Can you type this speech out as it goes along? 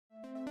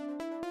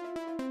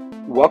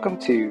Welcome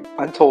to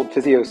Untold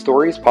Physio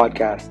Stories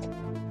podcast,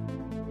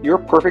 your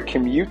perfect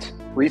commute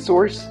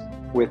resource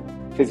with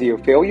physio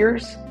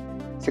failures,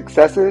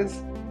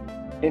 successes,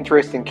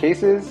 interesting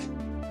cases,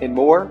 and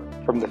more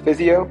from the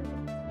physio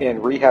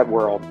and rehab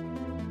world,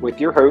 with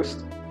your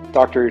hosts,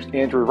 Drs.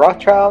 Andrew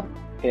Rothschild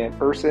and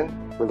Urson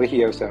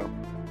Religioso.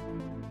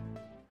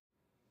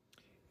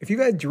 If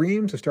you've had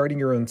dreams of starting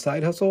your own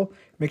side hustle,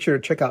 make sure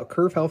to check out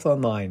Curve Health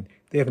Online.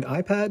 They have an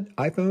iPad,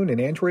 iPhone, and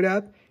Android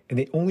app, and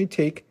they only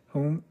take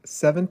home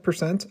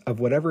 7% of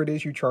whatever it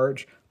is you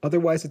charge.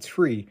 Otherwise, it's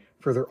free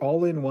for their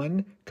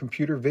all-in-one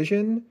computer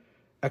vision,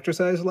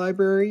 exercise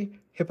library,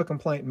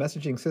 HIPAA-compliant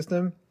messaging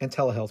system, and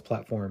telehealth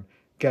platform.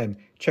 Again,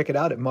 check it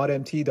out at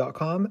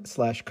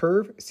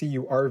modmt.com/curve,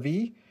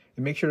 C-U-R-V,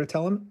 and make sure to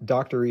tell them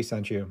Dr. E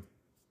sent you.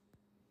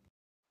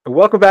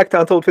 Welcome back to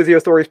Untold Physio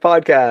Stories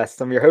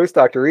podcast. I'm your host,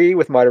 Dr. E,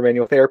 with Modern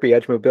Manual Therapy,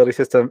 Edge Mobility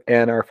System,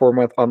 and our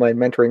 4-month online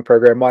mentoring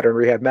program, Modern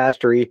Rehab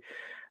Mastery.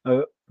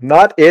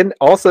 Not in,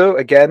 also,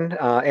 again,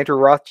 Andrew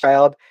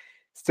Rothschild,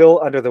 still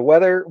under the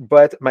weather,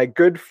 but my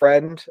good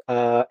friend,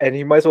 and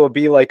he might as well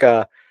be like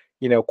a,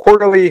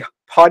 quarterly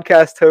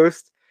podcast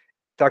host,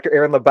 Dr.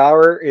 Aaron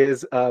LeBauer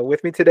is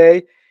with me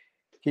today.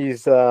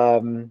 He's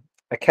a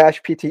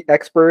cash PT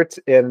expert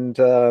and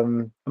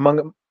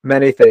among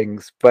many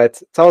things,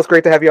 but it's always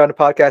great to have you on the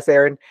podcast,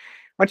 Aaron.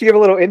 Why don't you give a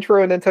little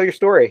intro and then tell your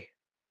story?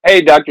 Hey,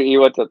 Dr. E,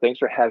 what's up? Thanks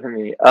for having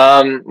me.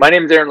 My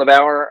name is Aaron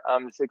LeBauer.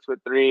 I'm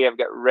 6'3". I've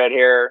got red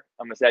hair.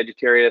 I'm a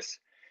Sagittarius.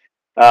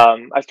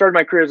 I started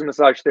my career as a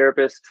massage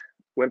therapist,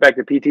 went back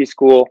to PT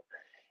school,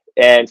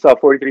 and saw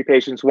 43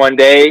 patients one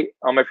day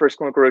on my first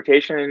clinical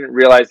rotation,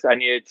 realized I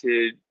needed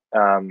to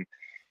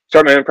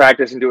start my own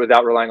practice and do it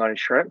without relying on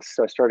insurance.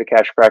 So I started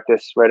cash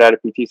practice right out of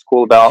PT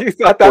school about you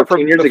thought that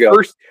 14 years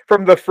ago.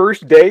 From the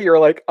first day, you're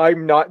like,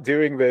 I'm not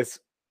doing this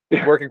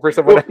working for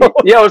someone else.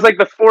 Yeah, it was like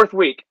the fourth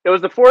week. It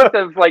was the fourth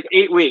of like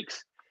 8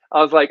 weeks. I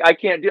was like, I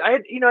can't do.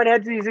 I'd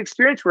had these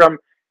experience where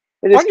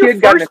this on your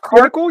kid got in a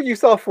clinical, you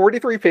saw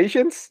 43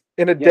 patients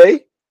in a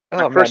day.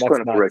 Oh, my first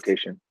clinical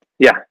rotation.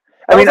 Yeah,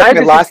 that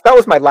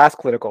was my last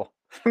clinical.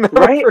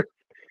 Right.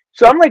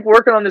 So I'm like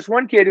working on this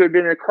one kid who had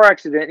been in a car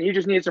accident, and he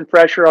just needed some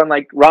pressure on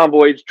like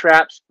rhomboids,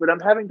 traps. But I'm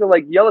having to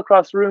like yell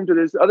across the room to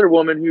this other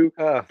woman who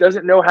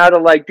doesn't know how to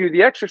like do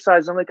the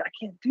exercise. I'm like, I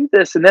can't do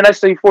this. And then I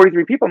see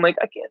 43 people. I'm like,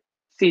 I can't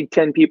see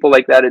 10 people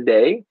like that a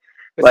day,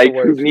 like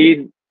who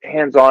need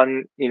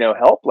hands-on,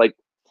 help. Like,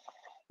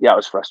 yeah, it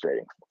was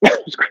frustrating.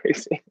 It was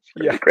crazy.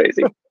 It was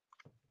crazy.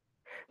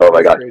 Oh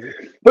my God. Crazy.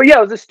 But yeah,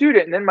 I was a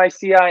student, and then my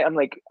CI, I'm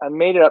like, I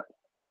made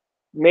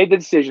the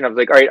decision. I was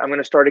like, all right, I'm going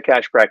to start a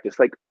cash practice.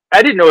 Like,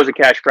 I didn't know it was a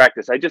cash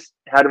practice. I just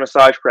had a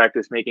massage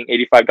practice making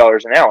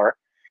 $85 an hour.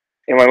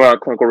 And when I went on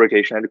clinical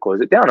rotation, I had to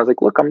close it down. I was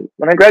like, look, when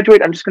I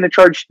graduate, I'm just going to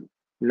charge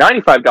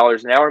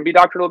 $95 an hour and be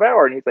Dr.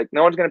 LeBauer. And he's like,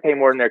 no one's going to pay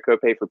more than their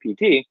copay for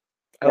PT.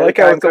 I like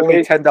how it's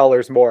only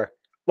 $10 more.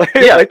 Like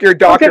your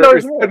doctor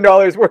is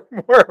 $10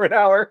 more an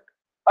hour.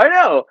 I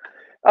know.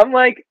 I'm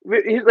like,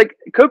 he's like,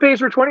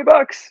 copays were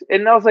 $20.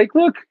 And I was like,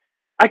 look,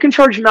 I can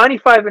charge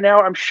 $95 an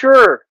hour, I'm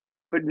sure.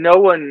 But no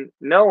one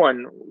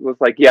was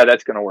like, yeah,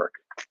 that's going to work,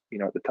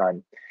 at the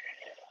time.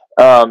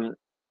 Can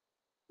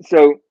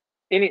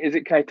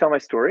I tell my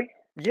story?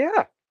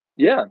 Yeah.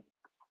 Yeah.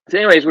 So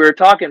anyways, we were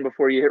talking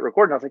before you hit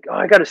record, and I was like, oh,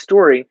 I got a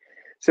story.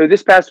 So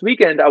this past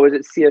weekend, I was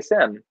at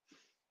CSM,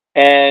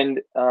 and,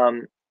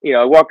 I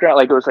walked around,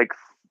 like it was like,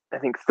 I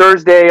think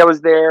Thursday I was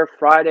there,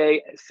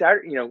 Friday,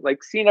 Saturday,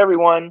 like seeing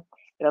everyone.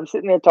 And I'm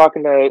sitting there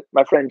talking to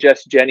my friend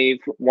Jess Jenny,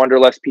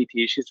 Wanderlust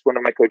PT. She's one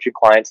of my coaching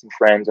clients and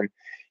friends. And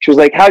she was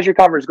like, how's your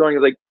conference going? I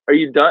was like, are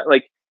you done?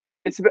 Like,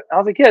 I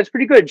was like, yeah, it's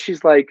pretty good.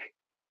 She's like,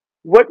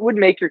 what would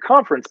make your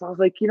conference? I was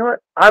like, you know what?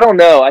 I don't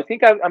know. I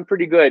think I'm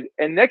pretty good.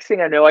 And next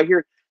thing I know, I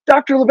hear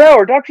Dr.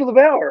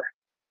 LeBauer.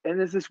 And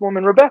there's this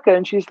woman, Rebecca,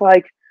 and she's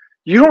like,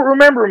 you don't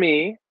remember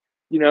me,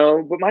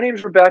 but my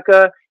name's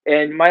Rebecca.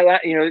 And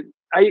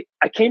I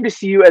came to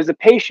see you as a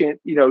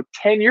patient,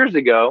 10 years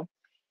ago.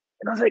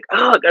 And I was like,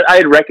 oh, I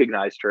had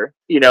recognized her,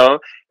 and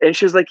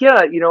she was like,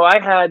 yeah, I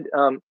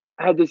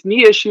had this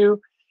knee issue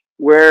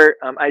where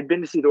I'd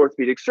been to see the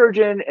orthopedic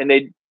surgeon, and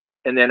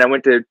then I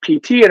went to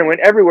PT and I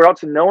went everywhere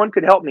else, and no one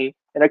could help me,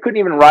 and I couldn't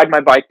even ride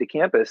my bike to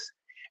campus.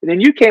 And then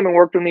you came and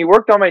worked with me,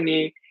 worked on my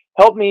knee,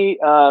 helped me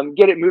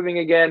get it moving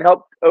again,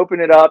 helped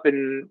open it up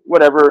and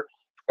whatever.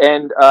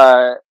 And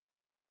now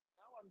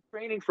I'm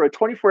training for a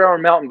 24-hour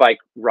mountain bike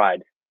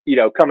ride,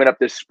 coming up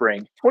this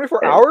spring.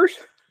 24 hours?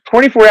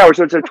 24 hours.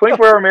 So it's a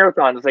 24-hour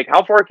marathon. It's like,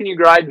 how far can you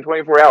ride in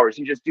 24 hours?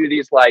 You just do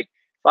these like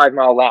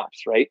 5-mile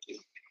laps, right?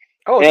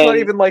 Oh, it's not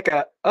even like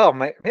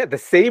the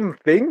same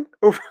thing?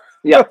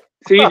 Yeah.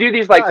 So you do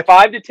these like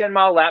 5 to 10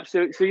 mile laps.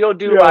 So you'll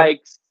do like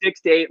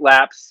 6 to 8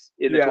 laps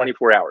in the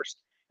 24 hours,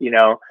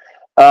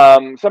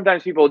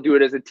 Sometimes people do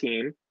it as a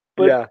team.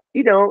 But,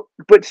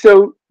 but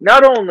so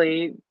not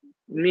only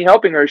me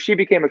helping her, she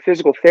became a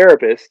physical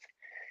therapist.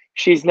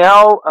 She's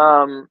now,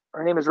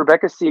 her name is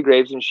Rebecca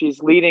Seagraves, and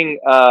she's leading,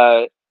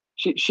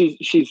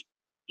 she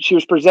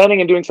was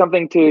presenting and doing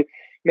something to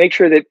make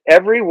sure that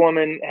every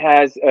woman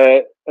has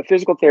a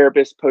physical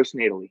therapist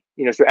postnatally.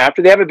 You know, so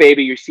after they have a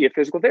baby, you see a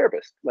physical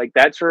therapist. Like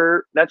that's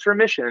her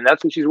mission, and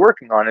that's what she's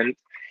working on, and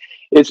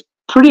it's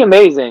pretty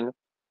amazing.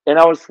 And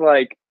I was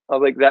like,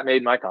 that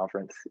made my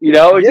conference. You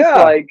know, it's just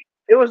Yeah. like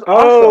it was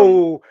awesome.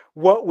 Oh,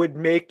 what would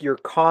make your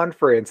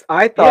conference?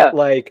 I thought Yeah.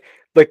 like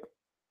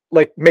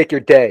make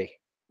your day.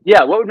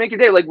 Yeah, what would make your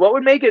day? Like, what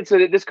would make it so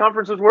that this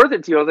conference was worth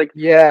it to you? I was like, I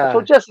Yeah.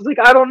 told Jess, I was like,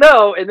 I don't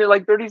know. And then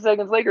like 30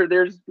 seconds later,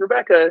 there's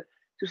Rebecca,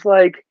 just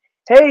like,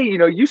 hey, you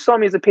know, you saw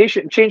me as a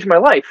patient and changed my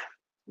life.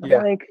 I'm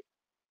Yeah. like,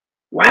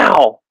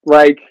 wow,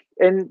 like,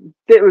 and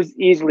it was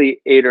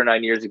easily 8 or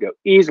 9 years ago,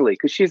 easily,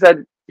 because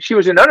she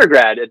was an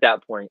undergrad at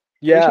that point.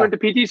 Then she Yeah. went to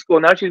PT school.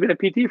 Now she's been a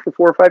PT for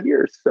 4 or 5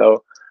 years.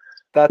 So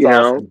That's you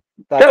know, awesome.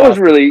 That's that was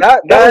awesome. really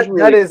that was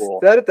really cool.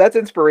 That's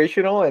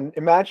inspirational, and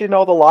imagine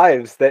all the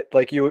lives that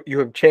like you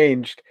have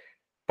changed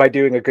by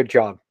doing a good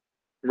job.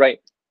 Right,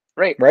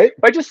 right. Right?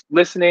 By just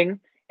listening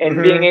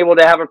and being Mm-hmm. able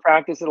to have a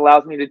practice that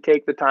allows me to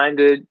take the time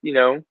to,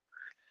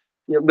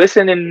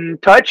 listen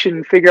and touch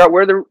and figure out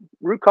where the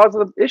root cause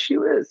of the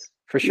issue is.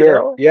 For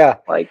sure. Yeah.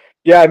 Like,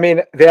 Yeah, I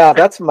mean, yeah,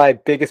 that's my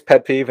biggest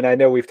pet peeve, and I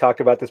know we've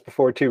talked about this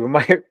before too, but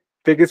my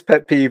biggest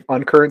pet peeve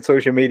on current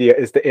social media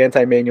is the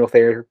anti-manual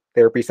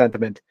therapy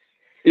sentiment.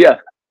 yeah,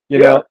 You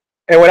know?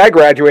 And when I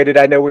graduated,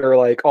 I know we were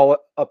like all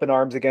up in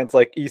arms against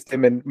like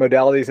eSTIM and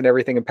modalities and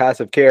everything in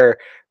passive care,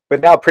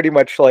 but now pretty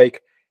much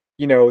like,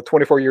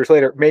 24 years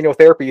later, manual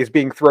therapy is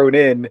being thrown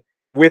in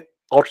with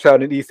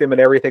ultrasound and eSTIM and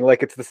everything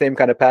like it's the same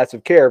kind of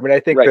passive care. But I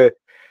think right.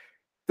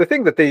 the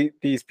thing that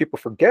these people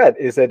forget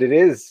is that it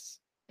is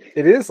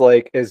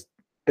like as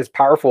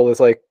powerful as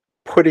like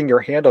putting your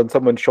hand on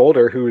someone's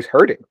shoulder who's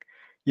hurting,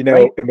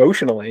 Right.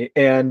 emotionally.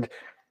 And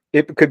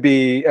it could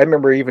be, I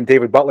remember even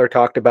David Butler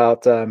talked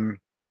about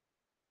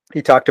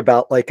he talked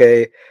about like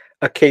a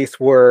case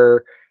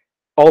where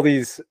all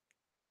these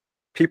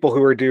people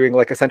who are doing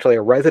like essentially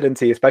a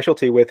residency, a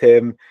specialty with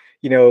him,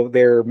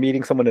 they're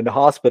meeting someone in the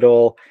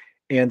hospital,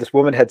 and this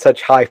woman had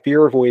such high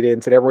fear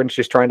avoidance, and everyone's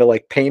just trying to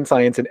like pain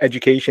science and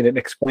education and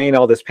explain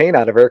all this pain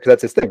out of her because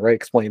that's his thing, right?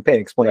 Explain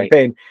Right.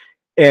 pain.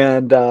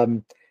 And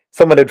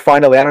someone had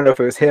finally, I don't know if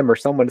it was him or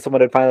someone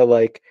had finally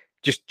like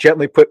just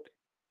gently put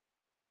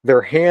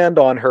their hand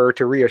on her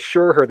to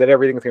reassure her that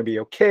everything's going to be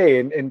okay,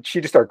 and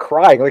she just started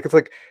crying. Like, it's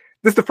like,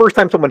 this is the first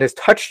time someone has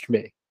touched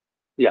me.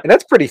 Yeah. And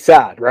that's pretty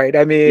sad, right?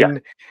 I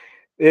mean,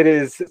 it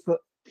is.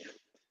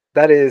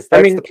 That's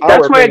the power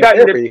that's of why I got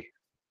into therapy.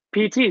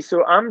 PT.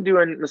 So I'm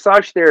doing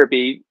massage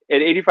therapy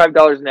at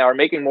 $85 an hour,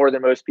 making more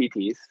than most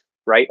PTs,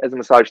 right? As a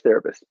massage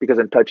therapist, because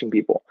I'm touching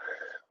people.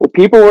 Well,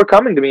 people were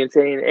coming to me and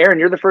saying, Aaron,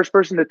 you're the first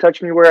person to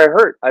touch me where I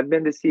hurt. I've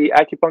been to see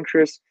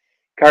acupuncturists,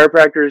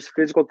 chiropractors,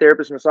 physical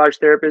therapists, massage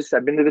therapists.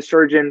 I've been to the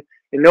surgeon,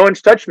 and no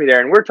one's touched me there.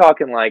 And we're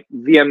talking like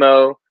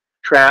VMO,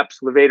 traps,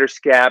 levator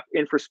scap,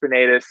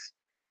 infraspinatus,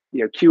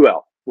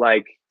 QL,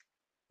 like,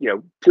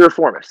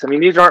 piriformis. I mean,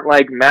 these aren't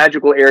like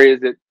magical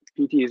areas that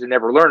PTs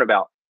never learn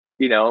about.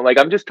 Like,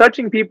 I'm just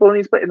touching people in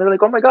these places, and they're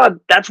like, oh my God,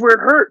 that's where it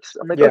hurts.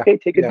 I'm like, okay,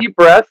 take a deep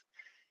breath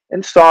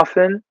and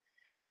soften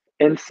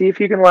and see if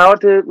you can allow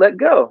it to let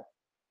go.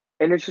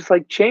 And it's just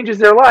like changes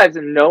their lives.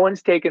 And no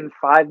one's taken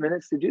 5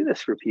 minutes to do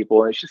this for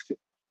people. And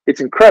it's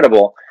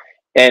incredible.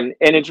 And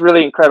it's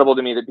really incredible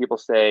to me that people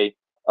say,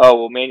 oh,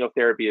 well, manual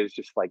therapy is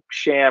just like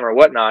sham or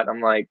whatnot.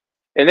 I'm like,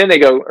 and then they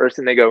go,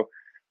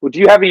 well, do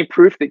you have any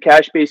proof that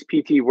cash-based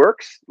PT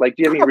works? Like,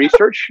 do you have any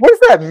research? What does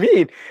that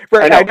mean?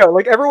 Right. I know.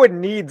 Like, everyone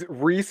needs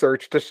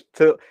research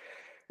to.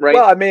 Right.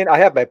 Well, I mean, I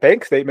have my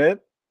bank statement.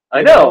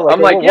 I know. Like,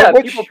 I'm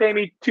like, people pay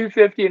me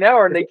 $250 an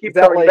hour and they keep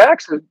coming back.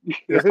 So,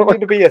 does there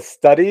need to be a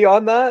study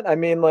on that? I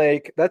mean,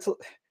 like, that's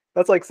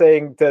like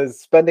saying,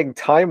 does spending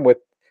time with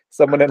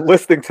someone and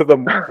listening to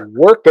them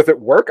work? Does it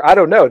work? I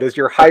don't know. Does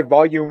your high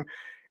volume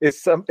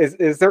is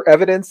there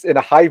evidence in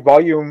a high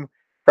volume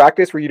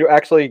practice where you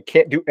actually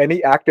can't do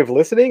any active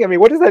listening? I mean,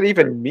 what does that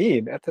even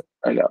mean?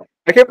 I know.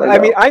 I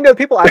mean, I know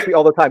people ask me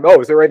all the time, oh,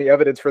 is there any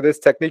evidence for this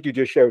technique you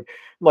just showed?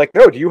 I'm like,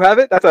 no, do you have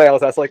it? That's what I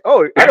always ask. Like,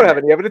 oh, I don't have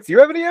any evidence. Do you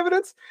have any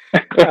evidence?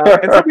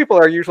 And some people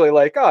are usually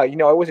like, oh,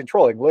 I wasn't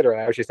trolling.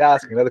 Literally, I was just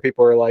asking. And other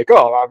people are like,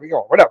 oh,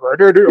 whatever. I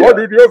need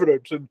the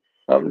evidence. And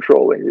I'm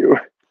trolling you.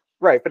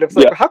 Right. But it's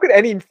like, how could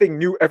anything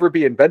new ever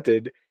be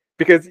invented?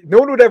 Because no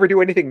one would ever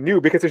do anything new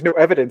because there's no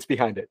evidence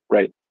behind it.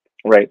 Right.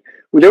 Right.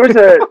 Well, there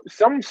was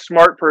some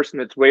smart person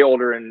that's way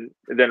older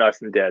than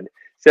us and dead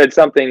said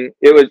something.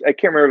 It was, I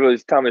can't remember if it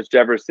was Thomas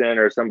Jefferson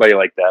or somebody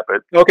like that,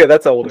 but okay,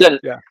 that's older.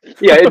 Yeah.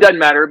 Yeah, it doesn't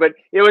matter. But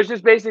it was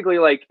just basically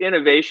like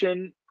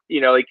innovation.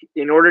 Like,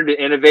 in order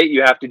to innovate,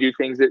 you have to do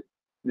things that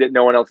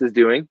no one else is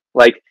doing.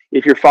 Like,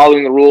 if you're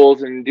following the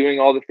rules and doing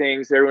all the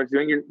things that everyone's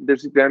doing,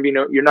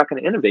 you're not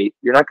going to innovate.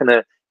 You're not going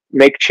to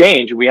make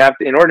change. We have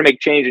to, in order to make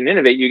change and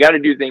innovate, you got to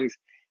do things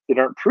that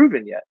aren't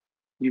proven yet.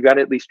 You got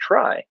to at least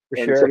try.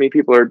 So many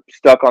people are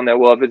stuck on that.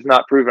 Well, if it's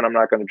not proven, I'm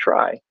not going to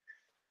try.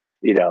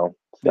 So,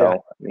 I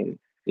mean,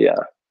 yeah.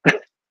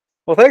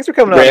 Well, thanks for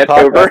coming on the Rant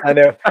podcast. over. I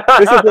know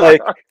this is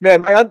like,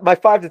 man, my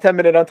 5 to 10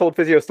 minute untold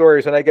physio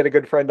stories when I get a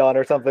good friend on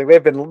or something.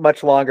 They've been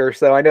much longer,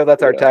 so I know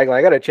that's our tagline.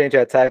 I got to change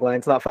that tagline.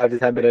 It's not 5 to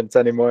 10 minutes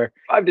anymore.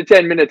 5 to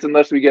 10 minutes,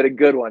 unless we get a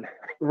good one.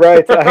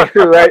 Right,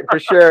 you're right for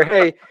sure.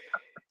 Hey,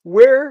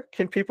 where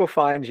can people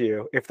find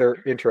you if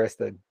they're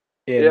interested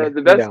in,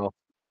 the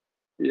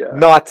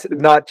best.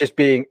 Not just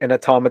being an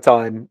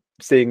automaton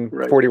seeing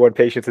 41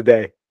 patients a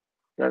day?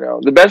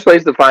 No. The best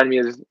place to find me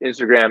is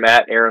Instagram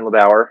at Aaron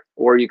LeBauer,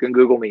 or you can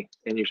Google me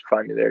and you should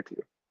find me there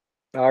too.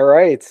 All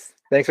right.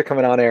 Thanks for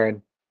coming on,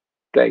 Aaron.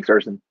 Thanks,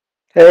 Arson.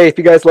 Hey, if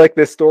you guys like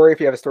this story, if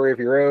you have a story of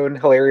your own,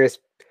 hilarious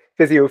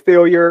physio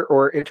failure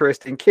or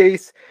interesting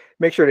case,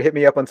 make sure to hit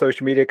me up on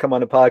social media, come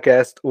on the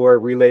podcast, or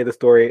relay the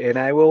story, and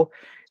I will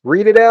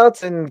read it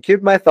out and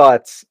give my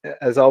thoughts.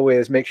 As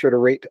always, make sure to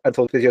rate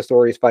Untold Physio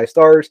Stories 5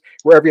 stars.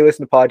 Wherever you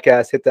listen to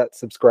podcasts, hit that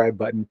subscribe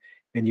button,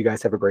 and you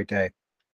guys have a great day.